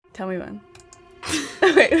Tell me when.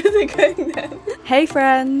 Wait, where's it going then? Hey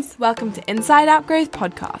friends! Welcome to Inside Outgrowth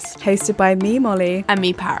Podcast. Hosted by me, Molly. And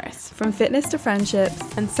me, Paris. From fitness to friendships.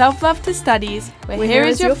 And self-love to studies, we're here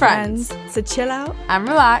as your friends. So chill out and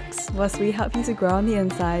relax whilst we help you to grow on the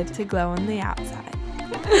inside. To glow on the outside.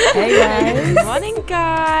 Hey guys! Good morning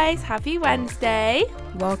guys! Happy Wednesday!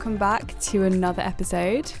 Welcome back to another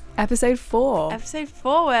episode. Episode 4. Episode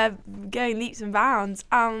 4, we're going leaps and bounds.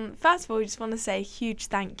 First of all, we just want to say a huge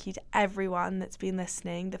thank you to everyone that's been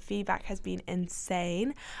listening. The feedback has been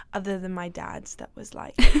insane, other than my dad's that was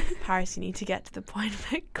like, Paris, you need to get to the point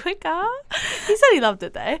a bit quicker. He said he loved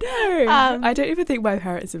it though. No, I don't even think my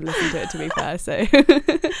parents have listened to it, to be fair, so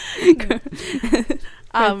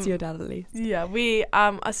to your dad at least. Yeah, we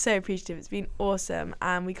are so appreciative. It's been awesome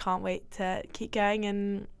and we can't wait to keep going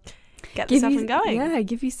and get this up and going. Yeah,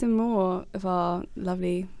 give you some more of our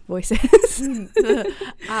lovely voices.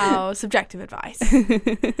 Our subjective advice.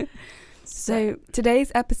 So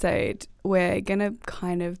today's episode, we're going to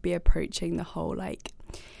kind of be approaching the whole like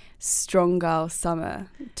strong girl summer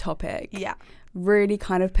topic. Yeah. Really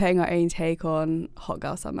kind of putting our own take on hot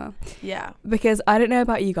girl summer. Yeah. Because I don't know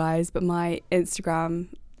about you guys, but my Instagram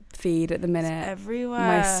feed at the minute, it's everywhere.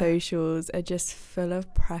 My socials are just full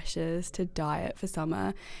of pressures to diet for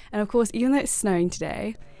summer. And of course, even though it's snowing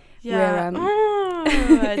today, yeah,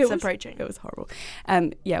 it's approaching. It was horrible.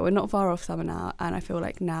 Yeah, we're not far off summer now, and I feel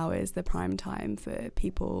like now is the prime time for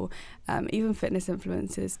people, even fitness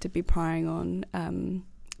influencers, to be prying on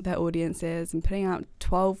their audiences and putting out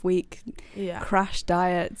 12-week crash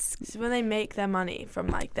diets. So when they make their money from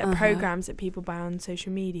like their programs that people buy on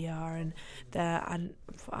social media and their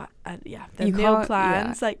meal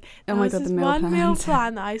plans. Like oh my god, the meal plans. One meal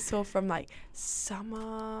plan that I saw from like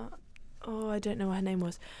Summer. Oh, I don't know what her name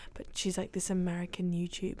was, but she's like this American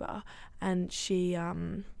YouTuber, and she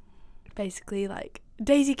basically like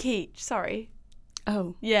Daisy Keech. Sorry.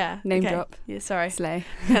 Oh, yeah. Name drop. Yeah, sorry. Slay.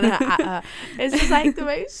 It's just like the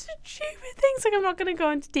most stupid things. Like I'm not going to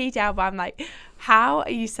go into detail, but I'm like, how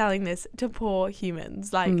are you selling this to poor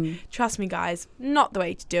humans? Like, trust me, guys, not the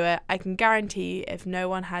way to do it. I can guarantee you, if no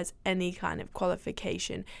one has any kind of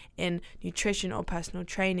qualification in nutrition or personal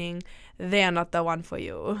training, they are not the one for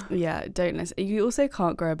you. Yeah, don't listen. You also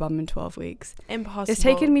can't grow a bum in 12 weeks. Impossible. It's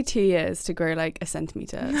taken me 2 years to grow like a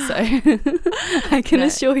centimetre, so I can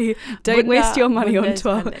assure you, don't waste your money on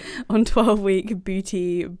 12-week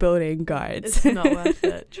booty building guides. It's not worth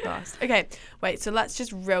it, trust. Okay, wait, so let's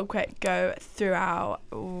just real quick go through our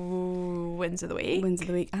wins of the week. Wins of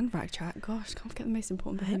the week and rack track. Gosh, can't forget the most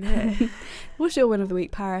important bit. I know. What's your win of the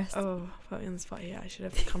week, Paris? Oh, put me on the spot here. I should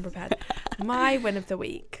have come prepared. My win of the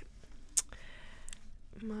week.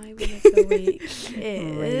 My win of the week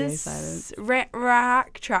is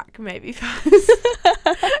rack track, maybe first.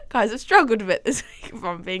 Guys, I've struggled a bit this week, if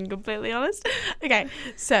I'm being completely honest. Okay,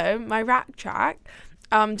 so my rack track,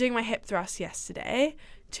 doing my hip thrust yesterday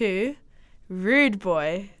to Rude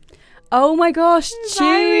Boy. Oh my gosh, tune!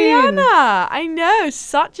 Rihanna. I know,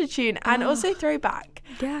 such a tune, and also throwback.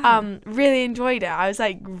 Yeah. Really enjoyed it. I was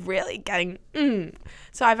like really getting.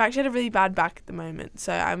 So I've actually had a really bad back at the moment,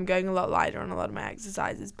 so I'm going a lot lighter on a lot of my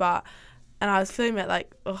exercises. And I was feeling a bit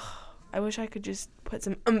like, I wish I could just put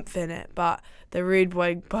some oomph in it, but the Rude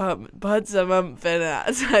Boy put some oomph in it.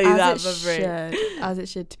 I'll tell you that for free. As it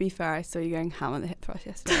should. To be fair, I saw you going ham on the hip thrust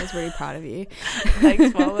yesterday. I was really proud of you.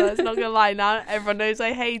 Thanks, Mom. Well, it's not gonna lie. Now everyone knows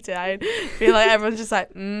I hate it. I feel like everyone's just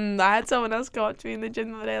like, I had someone else go up to me in the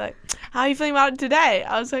gym the other day, like, how are you feeling about it today?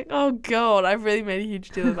 I was like, oh god, I've really made a huge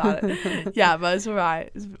deal about it. Yeah, but it's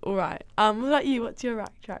alright. It's alright. What about you? What's your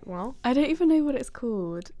rack track, Mel? I don't even know what it's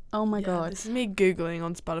called. Oh my god. This is me Googling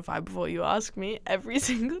on Spotify before you ask me every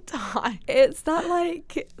single time. It's that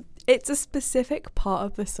like, it's a specific part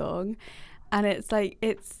of the song, and it's like,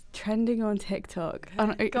 it's trending on TikTok.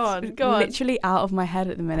 Okay. Go on. Literally out of my head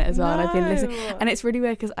at the minute as well. No. And I've been listening, and it's really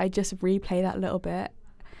weird because I just replay that little bit.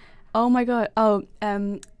 Oh my god.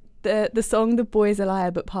 The song "The Boy's a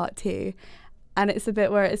Liar" but part 2, and it's a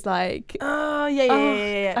bit where it's like,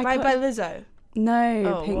 yeah. By Lizzo.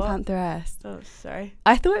 No, Pink Pantheress. Oh, sorry.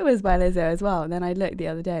 I thought it was by Lizzo as well, and then I looked the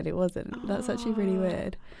other day and it wasn't. That's actually really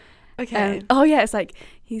weird. Okay. It's like,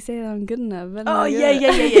 he said I'm good enough. Yeah.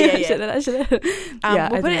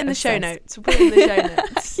 We'll put it in the show notes.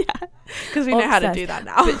 Yeah. Because we know how to do that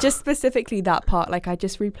now. But just specifically that part, like I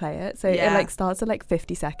just replay it. So it like starts at like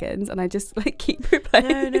 50 seconds and I just like keep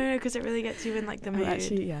replaying. No, because it really gets you in like the mood.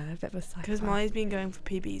 Actually, a bit of a psycho. Because Molly's been going for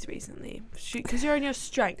PBs recently. Because you're on your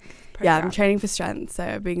strength program. Yeah, I'm training for strength. So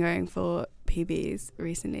I've been going for PBs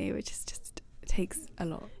recently, which is just takes a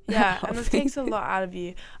lot. Yeah, and it takes a lot out of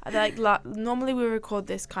you. Like normally we record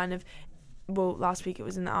this kind of last week it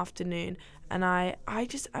was in the afternoon, and I'm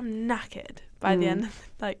knackered by the end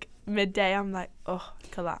of like midday. I'm like, oh,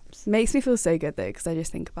 collapse. Makes me feel so good though, because I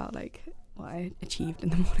just think about like what I achieved in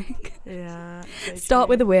the morning. Yeah. So Start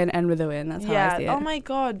true. with a win, end with a win. That's how I see it. Oh my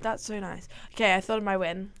god, that's so nice. Okay, I thought of my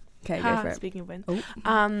win. Okay, go for it. Speaking of win.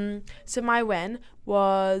 Oh. So my win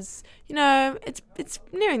was, it's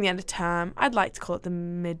nearing the end of term. I'd like to call it the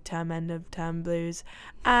midterm, end of term blues.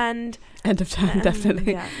 And end of term,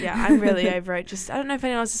 definitely. Yeah, I'm really over it. Just, I don't know if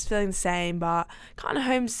anyone else is feeling the same, but kind of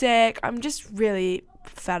homesick. I'm just really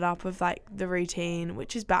fed up of like the routine,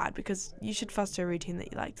 which is bad because you should foster a routine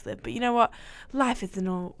that you like to live. But you know what? Life isn't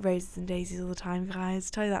all roses and daisies all the time,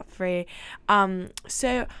 guys. Tell you that for free.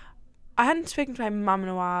 So I hadn't spoken to my mum in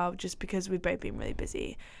a while just because we've both been really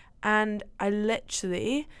busy. And I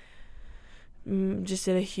literally just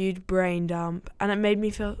did a huge brain dump. And it made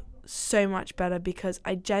me feel so much better because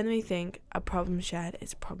I genuinely think a problem shared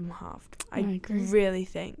is a problem halved. I agree. really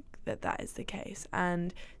think that is the case.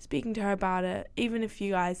 And speaking to her about it, even if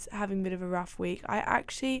you guys are having a bit of a rough week, I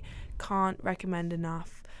actually can't recommend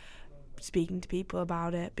enough speaking to people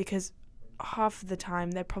about it, because half of the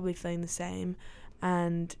time they're probably feeling the same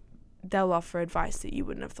and they'll offer advice that you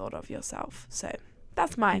wouldn't have thought of yourself. So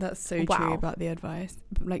that's so true about the advice.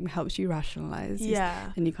 Like, helps you rationalize.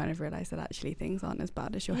 Yeah. And you kind of realize that actually things aren't as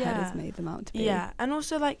bad as your head has made them out to be. Yeah. And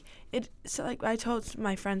also like I told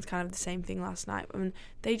my friends kind of the same thing last night, and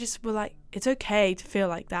they just were like, it's okay to feel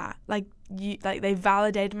like that. Like they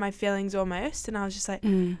validated my feelings almost, and I was just like,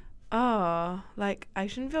 oh, like I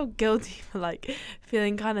shouldn't feel guilty for like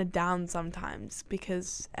feeling kind of down sometimes,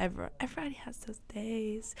 because everybody has those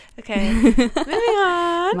days. Okay, moving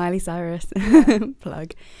on. Miley Cyrus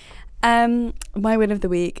plug. My win of the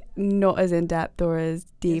week, not as in depth or as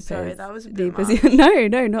deep Sorry, as that was a deep bit as no,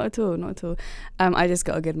 not at all. I just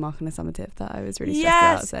got a good mark on a summative that I was really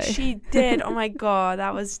stressed out. So she did. Oh my god,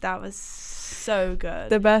 that was so good.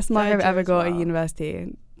 The best mark I've ever got at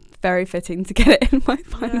university. Very fitting to get it in my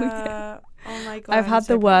final year. Oh my god, I've had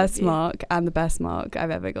the worst mark and the best mark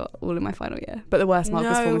I've ever got all in my final year, but the worst mark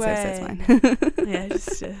was formative, so it's fine. Yeah,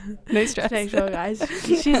 just no stress. Just make sure, guys.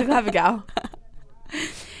 She's a clever gal.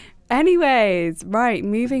 Anyways, right,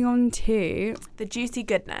 moving on to the juicy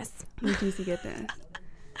goodness.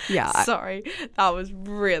 Yeah. Sorry, that was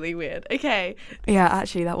really weird. Okay. Yeah,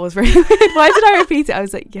 actually, that was really weird. Why did I repeat it? I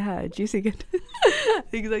was like, yeah, juicy good.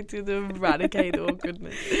 Exactly, to eradicate all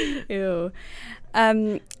goodness. Ew.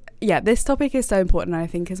 Yeah, this topic is so important, and I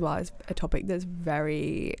think as well it's a topic that's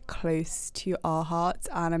very close to our hearts,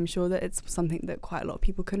 and I'm sure that it's something that quite a lot of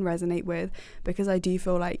people can resonate with, because I do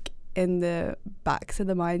feel like in the backs of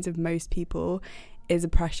the minds of most people is a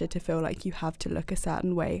pressure to feel like you have to look a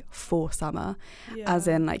certain way for summer, as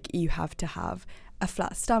in like you have to have a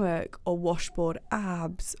flat stomach or washboard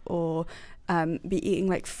abs or be eating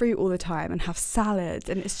like fruit all the time and have salads,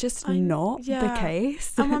 and it's just not the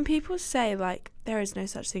case. And when people say like there is no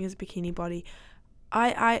such thing as a bikini body,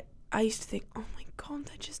 I used to think, oh my god,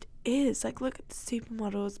 there just is. Like, look at the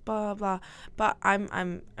supermodels, blah blah blah. But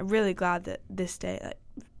I'm really glad that this day, like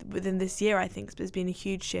within this year, I think there's been a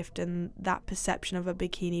huge shift in that perception of a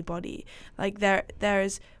bikini body. Like there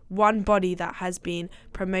is one body that has been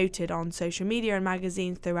promoted on social media and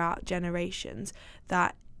magazines throughout generations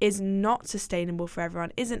that is not sustainable for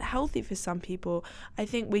everyone, isn't healthy for some people. I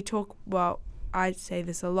think I say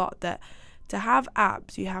this a lot, that to have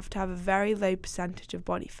abs you have to have a very low percentage of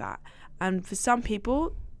body fat, and for some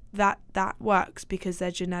people that works because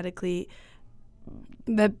they're genetically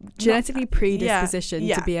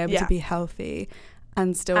predispositioned to be able to be healthy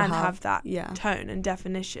and still have that tone and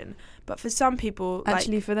definition. But for some people,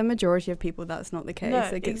 actually for the majority of people that's not the case. No,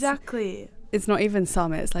 like exactly. It's not even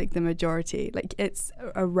some, it's like the majority. Like it's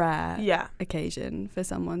a rare occasion for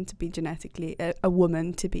someone to be genetically a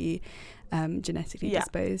woman to be genetically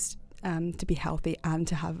disposed to be healthy and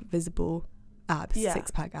to have visible abs,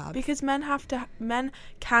 six-pack abs. Because men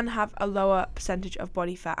can have a lower percentage of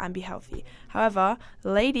body fat and be healthy. However,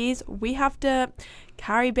 ladies, we have to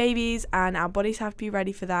carry babies and our bodies have to be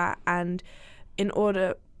ready for that, and in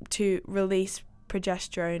order to release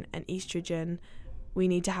progesterone and estrogen, we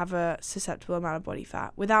need to have a susceptible amount of body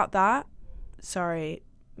fat. Without that, a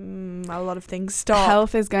lot of things stop.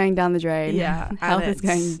 Health is going down the drain. Yeah. Health is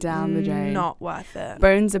going down the drain. Not worth it.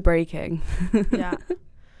 Bones are breaking. Yeah.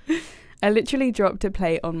 I literally dropped a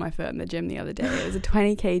plate on my foot in the gym the other day. It was a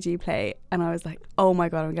 20 kg plate, and I was like, oh my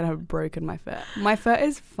god, I'm going to have broken my foot. My foot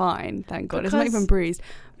is fine, thank god. It's not even bruised.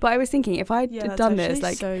 But I was thinking, if I'd done this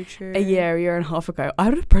like a year and a half ago, I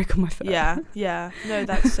would have broken my foot. Yeah. No,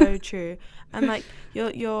 that's so true. And like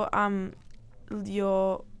your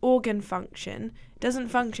organ function. It doesn't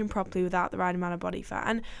function properly without the right amount of body fat.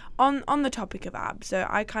 And on the topic of abs, so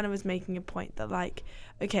I kind of was making a point that, like,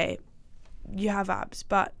 okay, you have abs,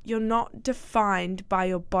 but you're not defined by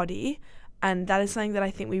your body. And that is something that I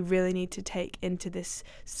think we really need to take into this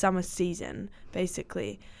summer season,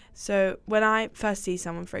 basically. So when I first see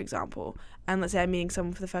someone, for example, and let's say I'm meeting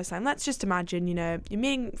someone for the first time, let's just imagine, you know, you're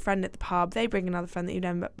meeting a friend at the pub, they bring another friend that you've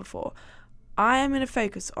never met before. I am going to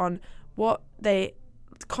focus on what they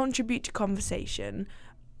contribute to conversation,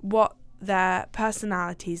 what their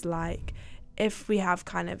personality's like, if we have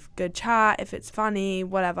kind of good chat, if it's funny,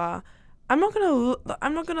 whatever. I'm not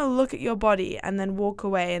gonna look at your body and then walk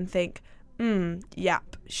away and think,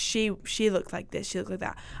 yep, she looked like this, she looked like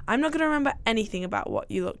that. I'm not gonna remember anything about what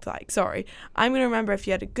you looked like. Sorry. I'm gonna remember if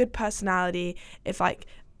you had a good personality, if like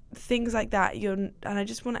things like that. And I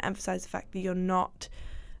just want to emphasize the fact that you're not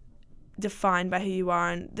defined by who you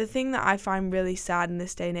are. And the thing that I find really sad in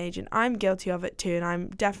this day and age, and I'm guilty of it too, and I'm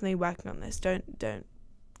definitely working on this. Don't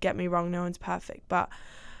get me wrong, no one's perfect, but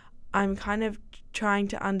I'm kind of trying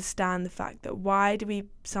to understand the fact that why do we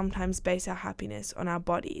sometimes base our happiness on our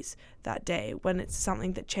bodies that day when it's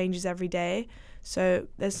something that changes every day. So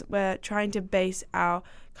we're trying to base our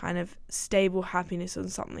kind of stable happiness on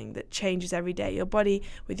something that changes every day. Your body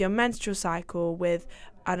with your menstrual cycle, with,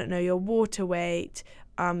 I don't know, your water weight,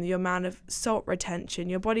 your amount of salt retention,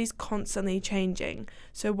 your body's constantly changing.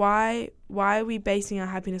 So why are we basing our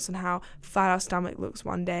happiness on how fat our stomach looks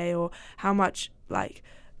one day, or how much, like,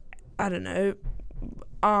 I don't know,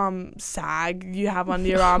 sag you have under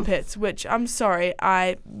your armpits, which I'm sorry,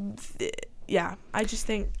 I just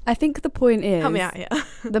think... I think the point is... Help me out here.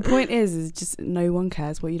 The point is just no one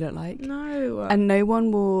cares what you look like. No. And no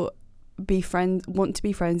one will want to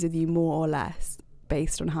be friends with you more or less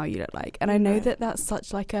based on how you look like. And I know that that's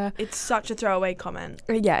such like a... It's such a throwaway comment.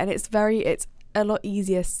 Yeah, and it's a lot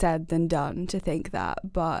easier said than done to think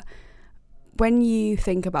that, but when you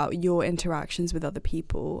think about your interactions with other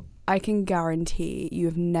people, I can guarantee you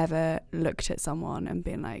have never looked at someone and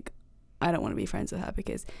been like, I don't want to be friends with her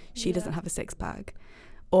because she doesn't have a six-pack,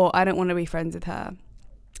 or I don't want to be friends with her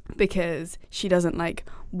because she doesn't like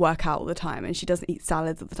work out all the time and she doesn't eat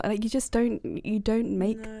salads all the time. Like, you don't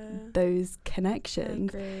make those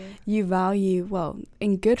connections. You value, well,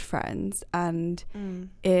 in good friends and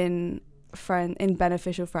in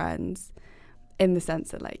beneficial friends, in the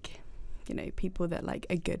sense that, like, you know, people that like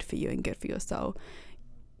are good for you and good for your soul.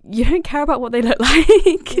 You don't care about what they look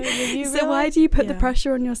like. So why do you put the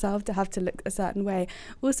pressure on yourself to have to look a certain way?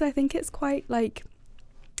 Also, I think it's quite like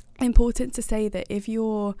important to say that if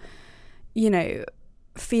you're, you know,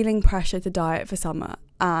 feeling pressure to diet for summer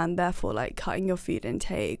and therefore like cutting your food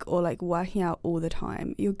intake or like working out all the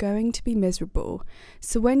time, you're going to be miserable.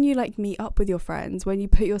 So when you like meet up with your friends, when you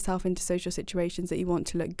put yourself into social situations that you want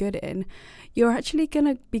to look good in, you're actually going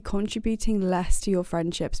to be contributing less to your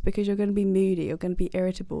friendships because you're going to be moody, you're going to be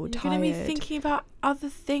irritable, tired. You're going to be thinking about other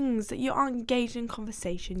things, that you aren't engaged in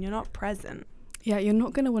conversation, you're not present. Yeah, you're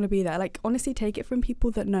not going to want to be there. Like, honestly, take it from people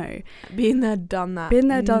that know. Been there, done that.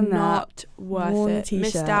 Not worth it.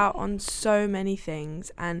 Missed out on so many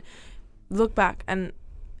things. And look back and,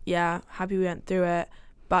 yeah, happy we went through it.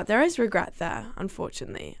 But there is regret there,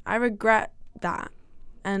 unfortunately. I regret that.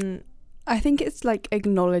 And I think it's, like,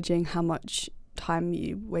 acknowledging how much time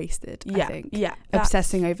you wasted, I think. Yeah.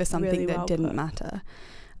 Obsessing over something really that didn't matter.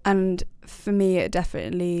 And for me, it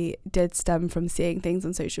definitely did stem from seeing things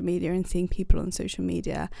on social media and seeing people on social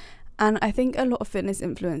media. And I think a lot of fitness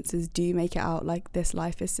influencers do make it out like this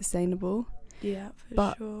life is sustainable. Yeah,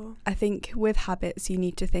 but sure. I think with habits, you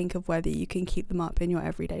need to think of whether you can keep them up in your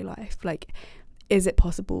everyday life. Like, is it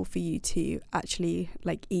possible for you to actually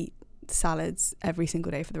like eat salads every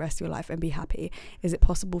single day for the rest of your life and be happy? Is it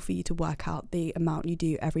possible for you to work out the amount you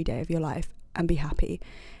do every day of your life and be happy?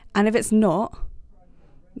 And if it's not,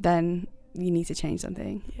 then you need to change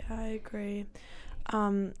something. Yeah, I agree.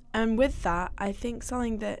 And with that, I think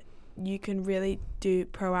something that you can really do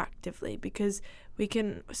proactively, because we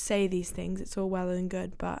can say these things, it's all well and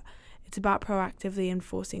good, but it's about proactively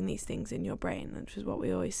enforcing these things in your brain, which is what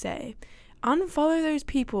we always say. Unfollow those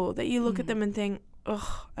people that you look at them and think,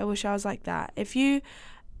 ugh, I wish I was like that. If you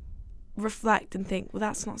reflect and think, well,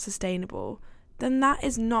 that's not sustainable, then that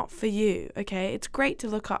is not for you, okay? It's great to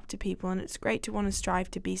look up to people and it's great to want to strive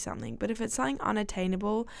to be something, but if it's something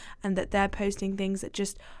unattainable and that they're posting things that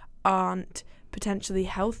just aren't potentially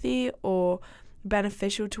healthy or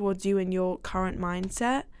beneficial towards you and your current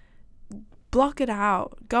mindset, block it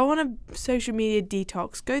out. Go on a social media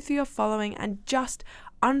detox, go through your following and just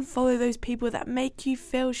unfollow those people that make you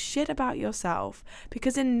feel shit about yourself,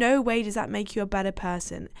 because in no way does that make you a better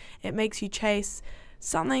person. It makes you chase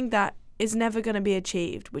something that is never going to be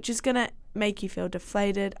achieved, which is going to make you feel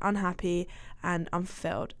deflated, unhappy, and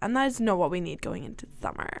unfulfilled. And that is not what we need going into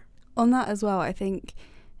summer. On that as well, I think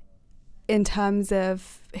in terms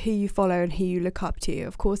of who you follow and who you look up to,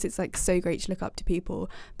 of course it's like so great to look up to people,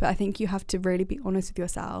 but I think you have to really be honest with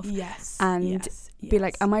yourself. And be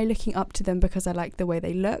like, am I looking up to them because I like the way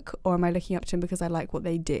they look, or am I looking up to them because I like what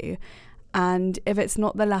they do? And if it's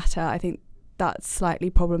not the latter, I think that's slightly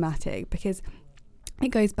problematic, because it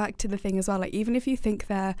goes back to the thing as well, like even if you think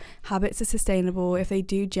their habits are sustainable, if they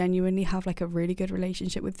do genuinely have like a really good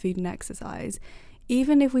relationship with food and exercise,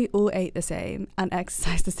 even if we all ate the same and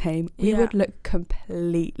exercised the same, we would look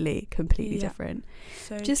completely different.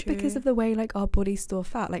 So just true. because of the way like our bodies store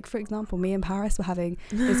fat. Like for example, me and Paris were having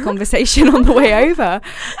this conversation on the way over.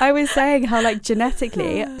 I was saying how like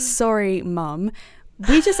genetically, sorry mum,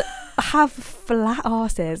 we just have flat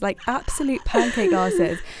asses, like absolute pancake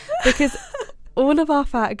asses, because all of our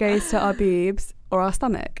fat goes to our boobs or our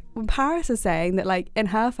stomach. When Paris is saying that like in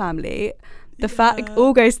her family, the fat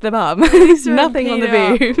all goes to the bum. Nothing on the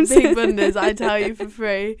boobs. Big bundles, I tell you for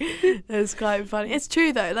free. It's quite funny. It's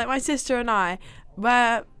true though. Like my sister and I,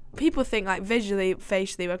 where people think like visually,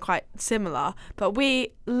 facially, we're quite similar, but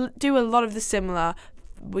we do a lot of the similar.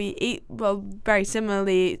 We eat very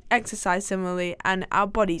similarly, exercise similarly, and our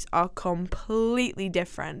bodies are completely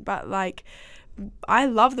different. But like, I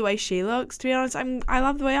love the way she looks. To be honest, I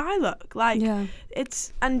love the way I look. Like,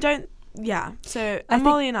 it's So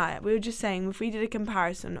Molly and I, we were just saying, if we did a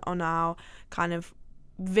comparison on our kind of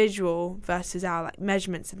visual versus our like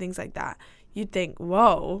measurements and things like that, you'd think,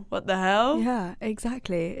 whoa, what the hell? Yeah,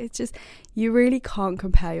 exactly. It's just, you really can't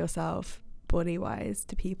compare yourself body wise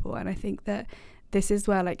to people, and I think that this is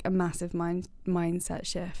where like a massive mindset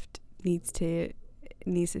shift needs to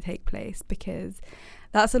take place, because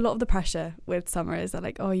that's a lot of the pressure with summer, is that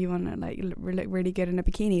like, oh, you want to like look really good in a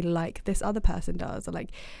bikini like this other person does, or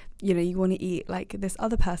like, you know, you want to eat like this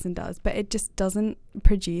other person does, but it just doesn't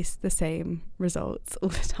produce the same results all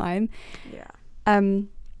the time.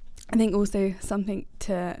 I think also something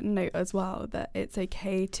to note as well, that it's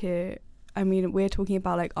okay to, I mean, we're talking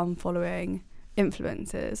about like unfollowing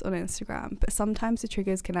influencers on Instagram, but sometimes the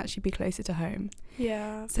triggers can actually be closer to home.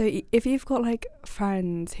 So if you've got like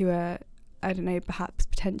friends who are, I don't know, perhaps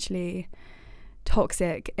potentially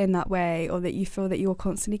toxic in that way, or that you feel that you're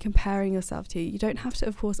constantly comparing yourself to, you don't have to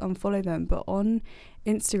of course unfollow them, but on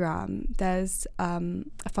Instagram there's a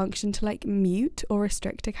function to like mute or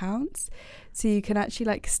restrict accounts, so you can actually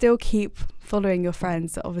like still keep following your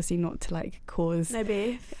friends, so obviously not to like cause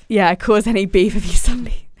any beef if you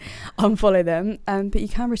suddenly unfollow them, but you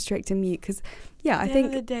can restrict and mute, because I think at the end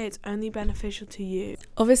of the day it's only beneficial to you.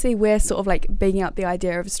 Obviously we're sort of like bigging up the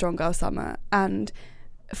idea of a strong girl summer, and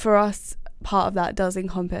for us part of that does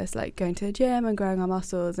encompass like going to the gym and growing our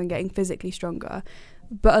muscles and getting physically stronger,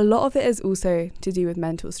 but a lot of it is also to do with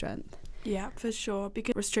mental strength. Yeah, for sure,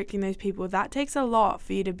 because restricting those people, that takes a lot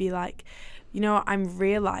for you to be like, you know what, I'm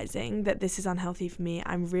realizing that this is unhealthy for me.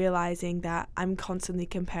 I'm realizing that I'm constantly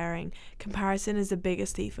comparing. Comparison is the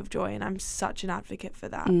biggest thief of joy, and I'm such an advocate for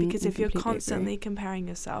that, because if you're constantly comparing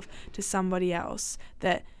yourself to somebody else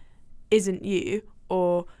that isn't you,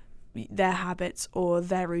 or their habits or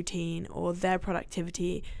their routine or their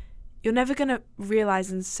productivity, you're never going to realize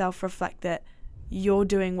and self-reflect that you're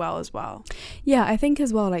doing well as well. Yeah, I think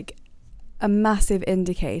as well, like a massive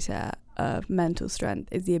indicator of mental strength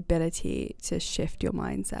is the ability to shift your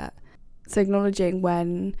mindset. So acknowledging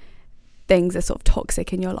when things are sort of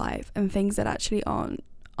toxic in your life and things that actually aren't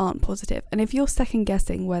positive. And if you're second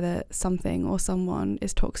guessing whether something or someone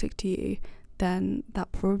is toxic to you, then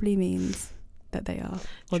that probably means that they are,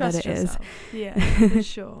 or Trust that it yourself. is. Yeah, for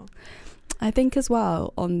sure. I think as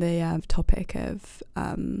well, on the topic of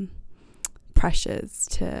pressures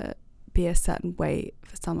to be a certain weight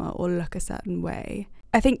for summer or look a certain way,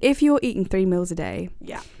 I think if you're eating 3 meals a day,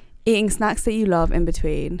 eating snacks that you love in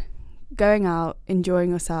between, going out,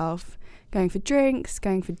 enjoying yourself, going for drinks,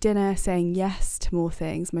 going for dinner, saying yes to more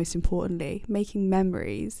things, most importantly, making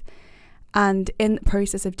memories, and in the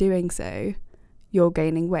process of doing so, you're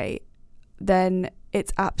gaining weight, then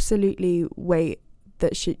it's absolutely weight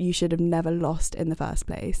that you should have never lost in the first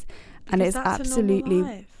place. Because and it's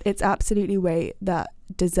absolutely weight that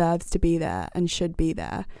deserves to be there and should be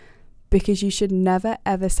there, because you should never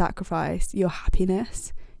ever sacrifice your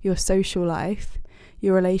happiness, your social life,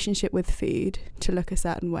 your relationship with food to look a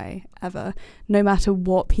certain way, ever. No matter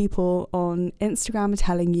what people on Instagram are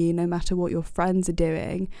telling you, no matter what your friends are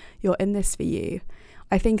doing, you're in this for you.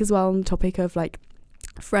 I think as well, on the topic of like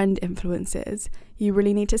friend influences, you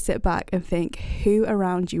really need to sit back and think who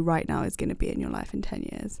around you right now is going to be in your life in 10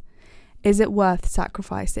 years. Is it worth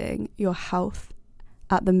sacrificing your health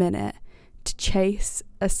at the minute to chase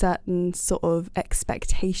a certain sort of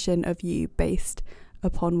expectation of you based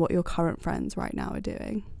upon what your current friends right now are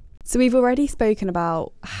doing? So we've already spoken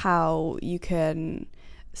about how you can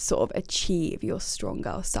sort of achieve your strong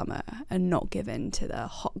girl summer and not give in to the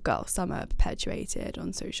hot girl summer perpetuated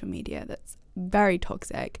on social media that's very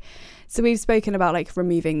toxic. So we've spoken about like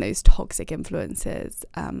removing those toxic influences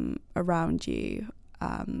around you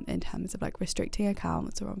in terms of like restricting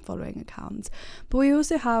accounts or unfollowing accounts, but we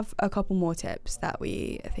also have a couple more tips that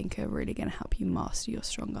we think are really going to help you master your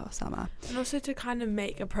strong girl summer, and also to kind of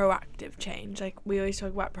make a proactive change. Like we always talk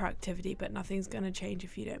about proactivity, but nothing's going to change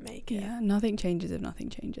if you don't make it. Yeah, nothing changes if nothing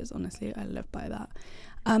changes. Honestly, I live by that.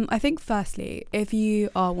 I think firstly, if you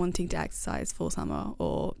are wanting to exercise for summer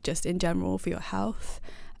or just in general for your health,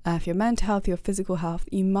 for your mental health, your physical health,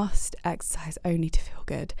 you must exercise only to feel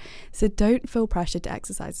good. So don't feel pressured to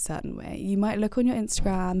exercise a certain way. You might look on your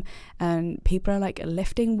Instagram and people are like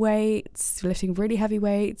lifting weights, lifting really heavy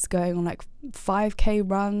weights, going on like 5k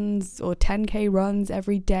runs or 10k runs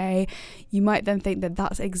every day. You might then think that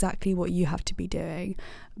that's exactly what you have to be doing,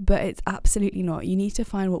 but it's absolutely not. You need to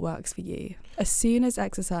find what works for you. As soon as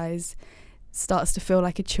exercise starts to feel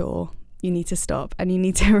like a chore, you need to stop and you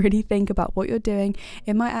need to really think about what you're doing.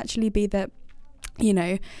 It might actually be that, you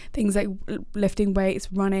know, things like lifting weights,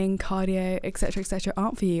 running, cardio, etc.,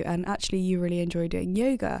 aren't for you, and actually you really enjoy doing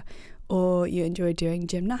yoga or you enjoy doing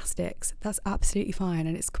gymnastics. That's absolutely fine,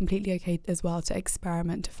 and it's completely okay as well to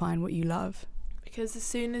experiment to find what you love. Because as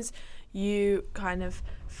soon as you kind of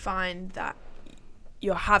find that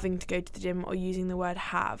you're having to go to the gym, or using the word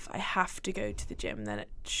I have to go to the gym, then it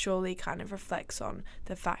surely kind of reflects on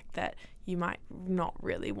the fact that you might not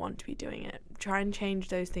really want to be doing it. Try and change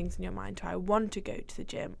those things in your mind to I want to go to the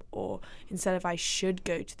gym, or instead of I should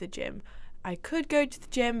go to the gym, I could go to the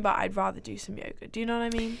gym, but I'd rather do some yoga. Do you know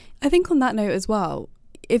what I mean? I think on that note as well,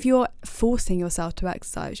 if you're forcing yourself to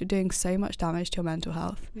exercise, you're doing so much damage to your mental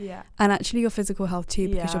health. Yeah. And actually your physical health too,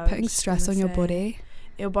 because you're putting stress on your body.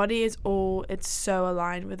 Your body is it's so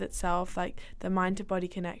aligned with itself. Like the mind to body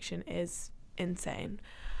connection is insane.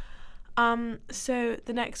 So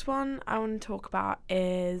the next one I want to talk about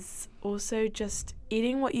is also just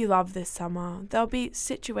eating what you love this summer. There'll be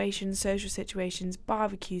situations, social situations,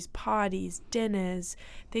 barbecues, parties, dinners,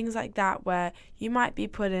 things like that, where you might be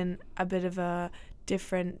put in a bit of a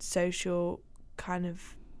different social kind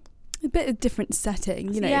of a bit of different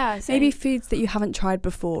setting, you know, yeah, maybe foods that you haven't tried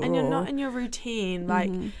before, and you're not in your routine,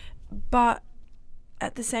 like, but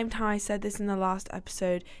at the same time, I said this in the last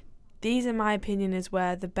episode, these, in my opinion, is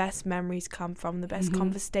where the best memories come from, the best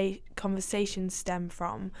conversations stem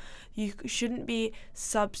from. You shouldn't be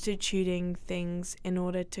substituting things in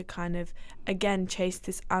order to kind of, again, chase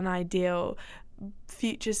this unideal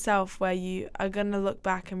future self where you are going to look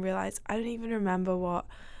back and realize, I don't even remember what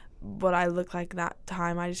I looked like that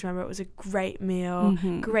time. I just remember it was a great meal,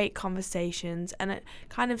 great conversations, and it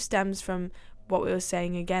kind of stems from what we were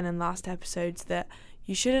saying again in last episodes, that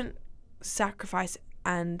you shouldn't sacrifice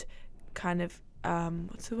and kind of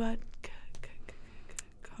what's the word?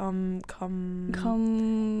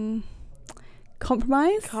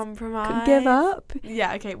 Compromise. Give up.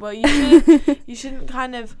 Yeah, okay. Well, you shouldn't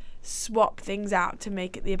kind of swap things out to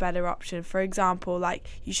make it the better option. For example, like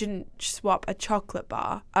you shouldn't swap a chocolate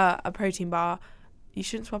bar, a protein bar. You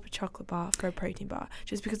shouldn't swap a chocolate bar for a protein bar.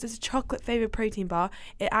 Just because it's a chocolate flavored protein bar,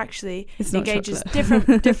 it actually engages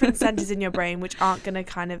different centers in your brain, which aren't going to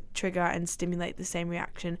kind of trigger and stimulate the same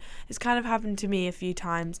reaction. It's kind of happened to me a few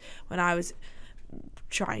times when I was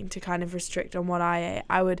trying to kind of restrict on what I ate.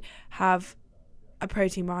 I would have a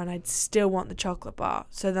protein bar and I'd still want the chocolate bar.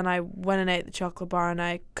 So then I went and ate the chocolate bar, and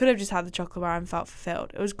I could have just had the chocolate bar and felt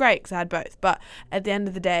fulfilled. It was great because I had both. But at the end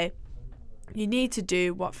of the day, you need to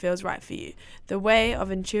do what feels right for you. The way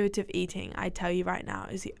of intuitive eating, I tell you right now,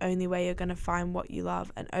 is the only way you're going to find what you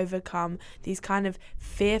love and overcome these kind of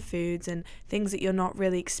fear foods and things that you're not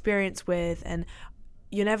really experienced with, and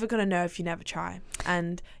you're never going to know if you never try.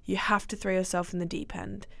 And you have to throw yourself in the deep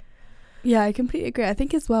end. Yeah, I completely agree. I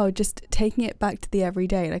think as well, just taking it back to the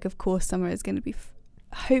everyday, like of course summer is going to be,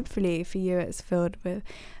 hopefully for you, it's filled with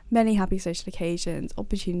many happy social occasions,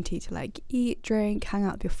 opportunity to like eat, drink, hang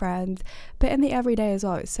out with your friends, but in the everyday as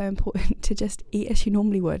well, it's so important to just eat as you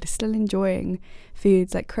normally would, still enjoying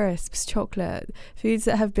foods like crisps, chocolate, foods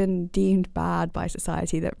that have been deemed bad by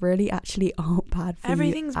society that really actually aren't bad for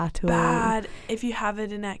Everything's you at all. bad if you have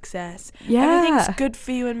it in excess. Yeah, everything's good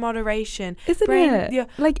for you in moderation, isn't it?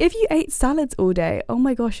 Like if you ate salads all day, oh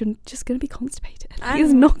my gosh, you're just gonna be constipated.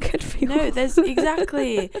 It's not good for you. No, there's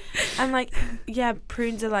exactly. And like, yeah,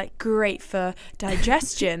 prunes are like like great for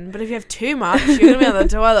digestion, but if you have too much, you're going to be on the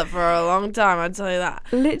toilet for a long time, I'll tell you that.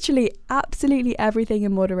 Literally, absolutely everything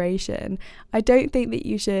in moderation. I don't think that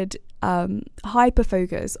you should hyper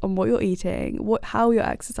focus on what you're eating, how you're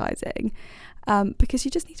exercising, because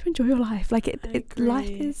you just need to enjoy your life. Like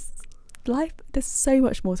life. There's so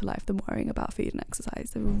much more to life than worrying about food and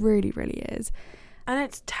exercise. There really, really is. And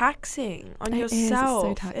it's taxing on yourself.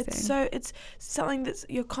 It's so taxing. It's something that's,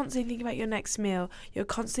 you're constantly thinking about your next meal. You're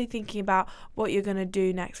constantly thinking about what you're going to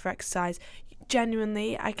do next for exercise.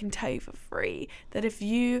 Genuinely, I can tell you for free that if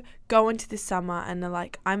you go into the summer and are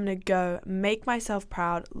like, I'm going to go make myself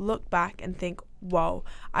proud, look back and think, whoa,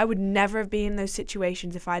 I would never have been in those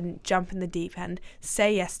situations if I didn't jump in the deep end,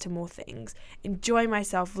 say yes to more things, enjoy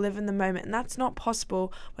myself, live in the moment. And that's not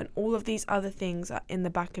possible when all of these other things are in the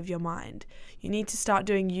back of your mind. You need to start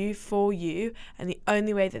doing you for you, and the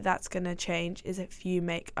only way that that's going to change is if you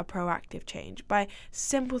make a proactive change by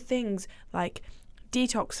simple things like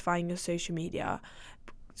detoxifying your social media,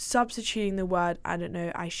 substituting the word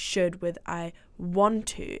I should with I want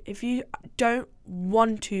to. If you don't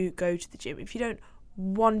want to go to the gym, if you don't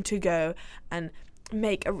want to go and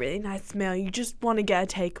make a really nice meal, you just want to get a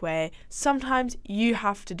takeaway, sometimes you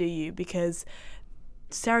have to do you, because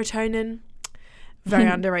serotonin, very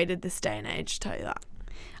underrated this day and age, tell you that.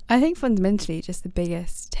 I think fundamentally just the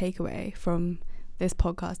biggest takeaway from this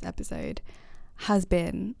podcast episode has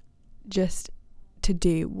been just to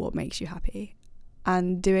do what makes you happy.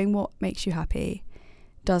 And doing what makes you happy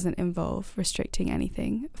doesn't involve restricting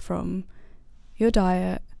anything from your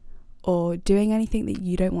diet or doing anything that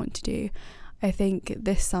you don't want to do. I think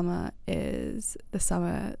this summer is the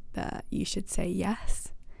summer that you should say yes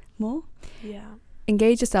more. Yeah.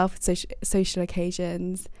 Engage yourself with social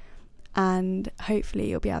occasions, and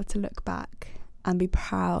hopefully you'll be able to look back and be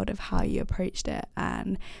proud of how you approached it,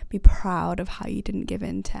 and be proud of how you didn't give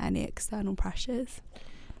in to any external pressures.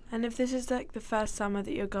 And if this is like the first summer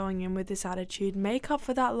that you're going in with this attitude, make up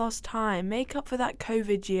for that lost time, make up for that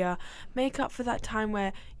COVID year, make up for that time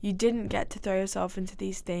where you didn't get to throw yourself into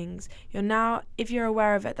these things. You're now, if you're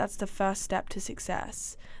aware of it, that's the first step to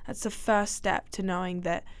success. That's the first step to knowing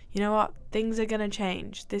that, you know what, things are going to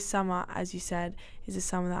change. This summer, as you said, is a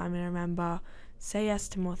summer that I'm going to remember. Say yes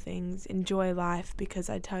to more things, enjoy life, because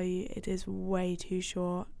I tell you, it is way too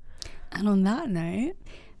short. And on that note,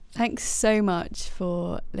 thanks so much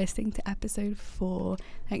for listening to episode 4.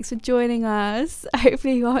 Thanks for joining us.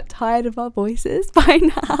 Hopefully you aren't tired of our voices by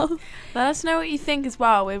now. Let us know what you think as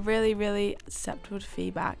well. We're really, really susceptible to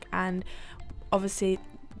feedback, and obviously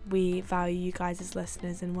we value you guys as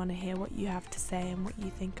listeners and want to hear what you have to say and what you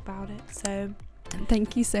think about it. So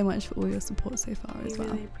thank you so much for all your support so far as well.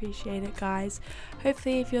 We really appreciate it, guys.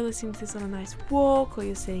 Hopefully if you're listening to this on a nice walk, or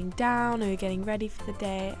you're sitting down, or you're getting ready for the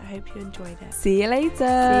day, I hope you enjoyed it. See you later.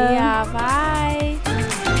 See ya. Bye.